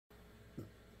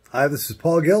Hi, this is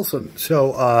Paul Gilson.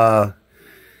 So,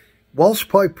 Welsh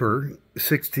Piper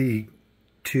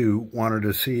 62 wanted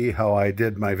to see how I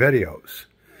did my videos.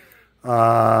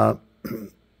 My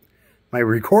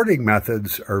recording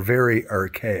methods are very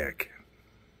archaic.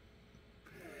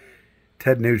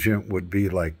 Ted Nugent would be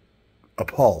like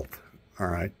appalled, all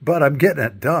right? But I'm getting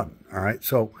it done, all right?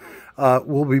 So,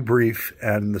 we'll be brief,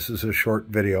 and this is a short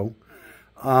video.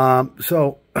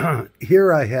 So,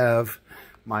 here I have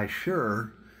my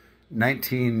Shure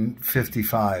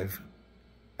 1955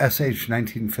 SH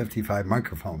 1955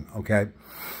 microphone, okay?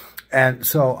 And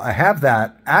so I have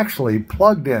that actually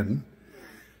plugged in,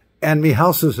 and my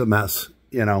house is a mess,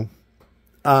 you know.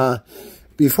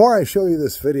 Before I show you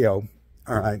this video,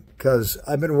 all right, because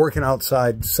I've been working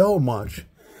outside so much,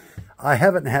 I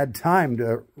haven't had time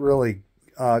to really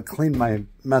clean my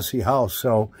messy house,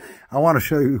 so I want to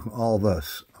show you all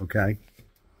this, okay?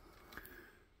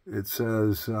 It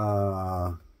says,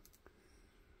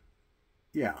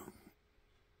 yeah,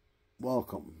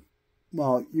 welcome.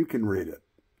 Well, you can read it,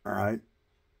 all right?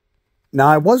 Now,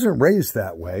 I wasn't raised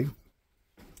that way.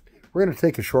 We're going to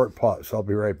take a short pause. I'll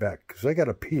be right back because I got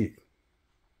to pee.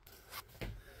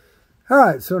 All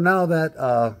right, so now that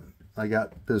I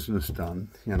got business done,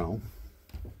 you know,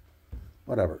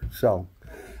 whatever. So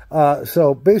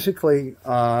basically,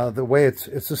 the way it's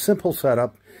a simple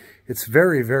setup. It's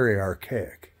very, very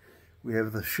archaic. We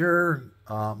have the Shure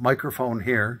microphone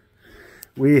here.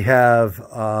 We have,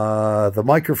 the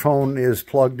microphone is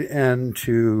plugged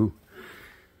into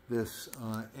this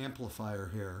amplifier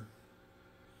here.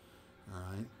 All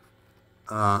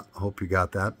right. Hope you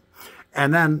got that.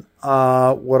 And then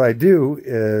what I do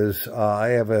is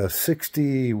I have a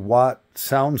 60-watt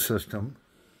sound system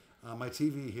on my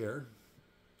TV here.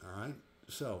 All right.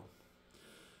 So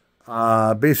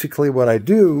basically what I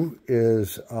do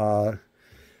is I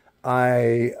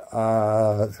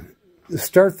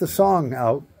start the song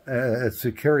out. It's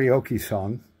a karaoke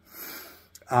song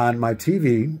on my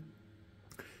TV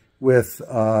with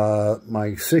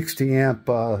my 60 amp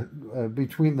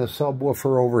between the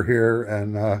subwoofer over here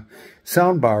and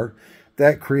sound bar.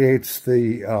 That creates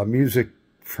the music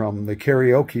from the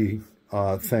karaoke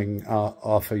thing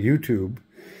off of YouTube.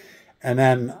 And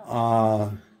then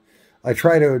I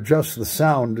try to adjust the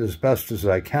sound as best as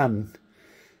I can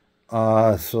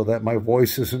so that my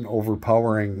voice isn't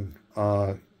overpowering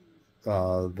the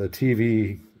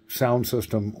TV sound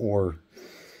system or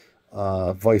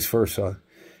vice versa.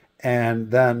 And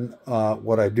then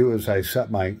what I do is I set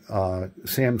my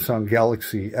Samsung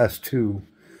Galaxy S2,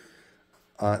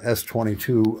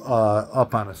 S22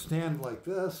 up on a stand like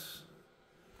this.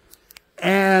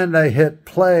 And I hit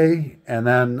play, and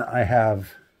then I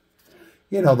have,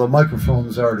 you know, the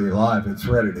microphone's already live. It's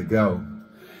ready to go.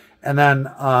 And then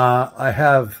I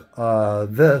have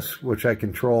this, which I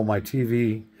control my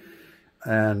TV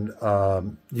and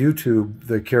YouTube,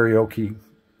 the karaoke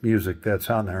music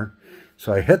that's on there.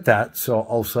 So I hit that, so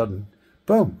all of a sudden,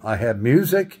 boom, I have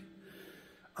music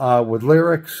with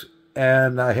lyrics,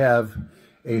 and I have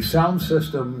a sound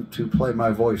system to play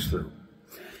my voice through.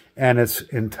 And it's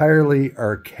entirely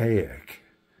archaic,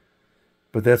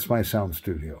 but that's my sound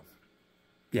studio.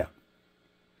 Yeah.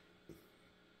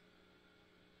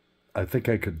 I think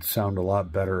I could sound a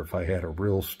lot better if I had a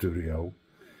real studio,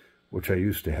 which I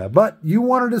used to have. But you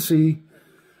wanted to see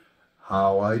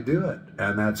how I do it,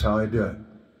 and that's how I do it.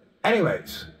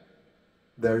 Anyways,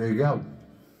 there you go.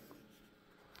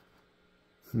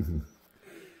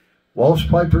 Welsh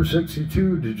Piper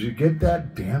 62, did you get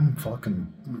that damn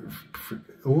fucking...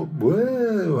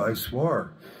 Whoa, I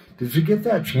swore. Did you get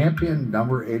that champion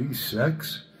number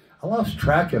 86? I lost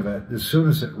track of it as soon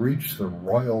as it reached the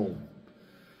Royal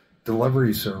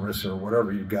Delivery Service or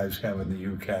whatever you guys have in the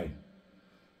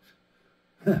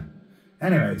UK.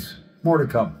 Anyways, more to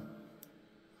come.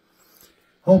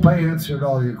 Hope I answered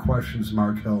all your questions,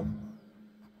 Mark Hill.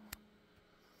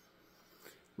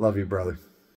 Love you, brother.